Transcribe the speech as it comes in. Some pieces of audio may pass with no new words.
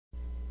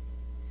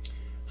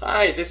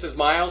Hi, this is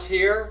Miles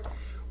here.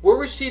 We're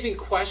receiving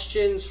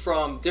questions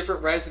from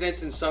different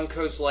residents in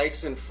Suncoast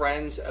Lakes and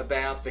friends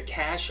about the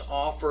cash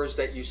offers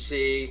that you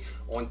see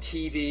on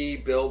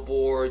TV,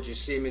 billboards, you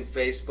see them in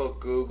Facebook,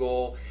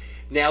 Google.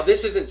 Now,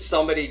 this isn't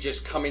somebody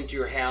just coming to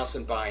your house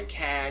and buying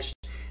cash.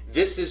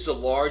 This is the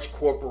large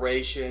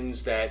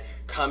corporations that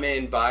come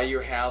in, buy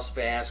your house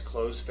fast,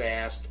 close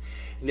fast.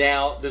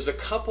 Now, there's a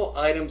couple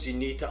items you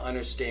need to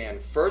understand.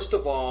 First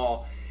of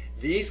all,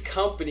 these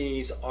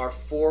companies are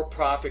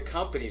for-profit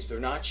companies. They're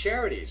not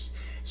charities.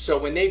 So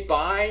when they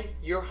buy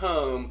your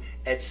home,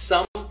 at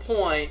some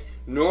point,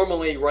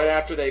 normally right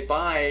after they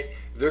buy it,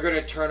 they're going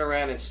to turn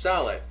around and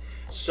sell it.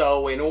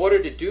 So in order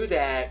to do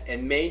that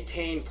and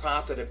maintain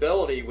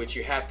profitability, which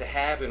you have to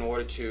have in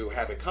order to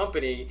have a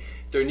company,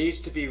 there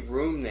needs to be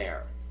room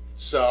there.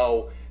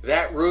 So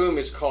that room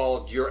is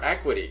called your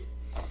equity.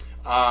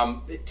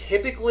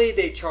 Typically,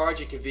 they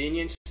charge a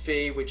convenience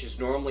fee, which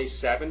is normally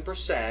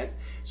 7%.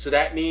 So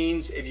that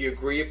means if you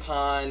agree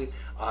upon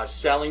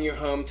selling your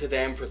home to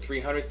them for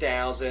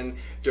 $300,000,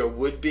 there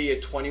would be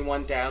a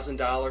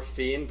 $21,000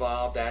 fee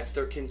involved. That's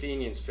their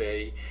convenience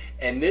fee.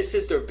 And this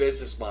is their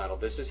business model.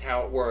 This is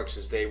how it works: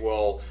 is they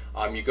will,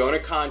 you go in a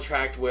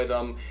contract with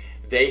them.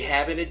 They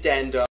have an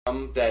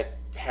addendum that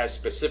has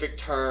specific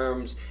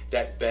terms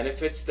that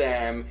benefits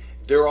them.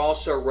 They're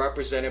also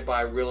represented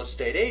by real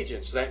estate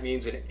agents. So that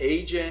means an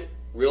agent,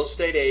 real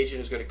estate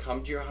agent, is going to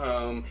come to your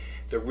home.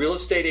 The real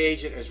estate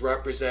agent is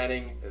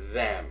representing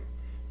them.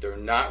 They're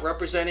not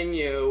representing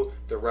you,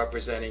 they're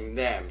representing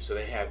them. So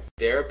they have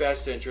their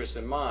best interest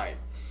in mind.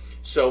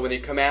 So when they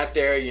come out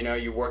there,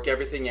 you work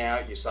everything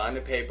out, you sign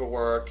the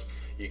paperwork,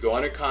 you go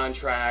on a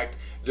contract.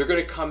 They're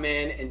going to come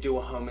in and do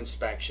a home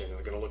inspection.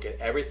 They're going to look at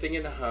everything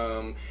in the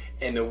home.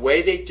 And the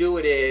way they do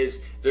it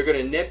is they're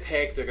going to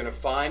nitpick, they're going to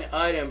find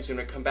items, they're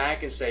going to come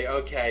back and say,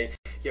 okay,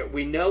 yeah,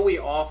 we know we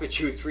offered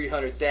you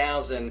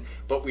 $300,000,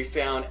 but we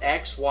found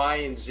X, Y,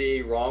 and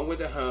Z wrong with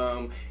the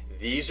home.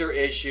 These are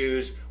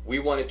issues. We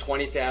want a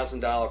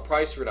 $20,000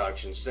 price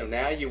reduction. So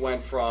now you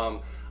went from,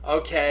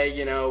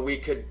 okay, we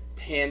could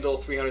handle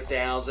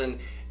 $300,000.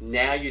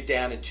 Now you're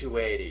down to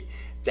 $280,000.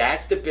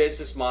 That's the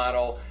business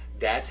model.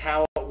 That's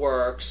how it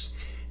works.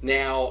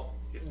 Now,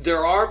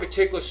 there are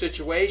particular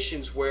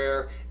situations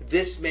where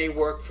this may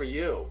work for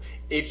you.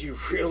 If you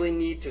really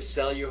need to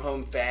sell your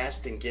home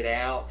fast and get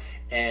out,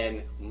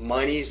 and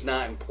money's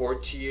not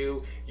important to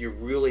you, you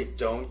really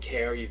don't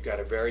care, you've got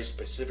a very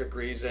specific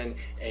reason,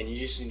 and you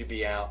just need to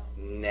be out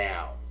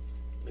now,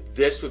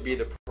 this would be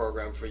the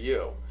program for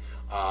you.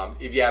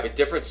 If you have a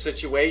different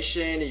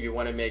situation, if you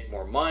want to make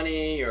more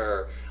money,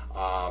 or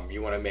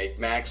you want to make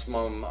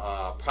maximum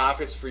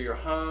profits for your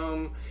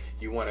home,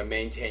 you want to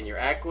maintain your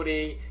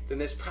equity, then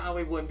this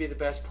probably wouldn't be the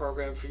best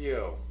program for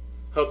you.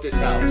 Hope this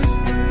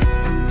helps.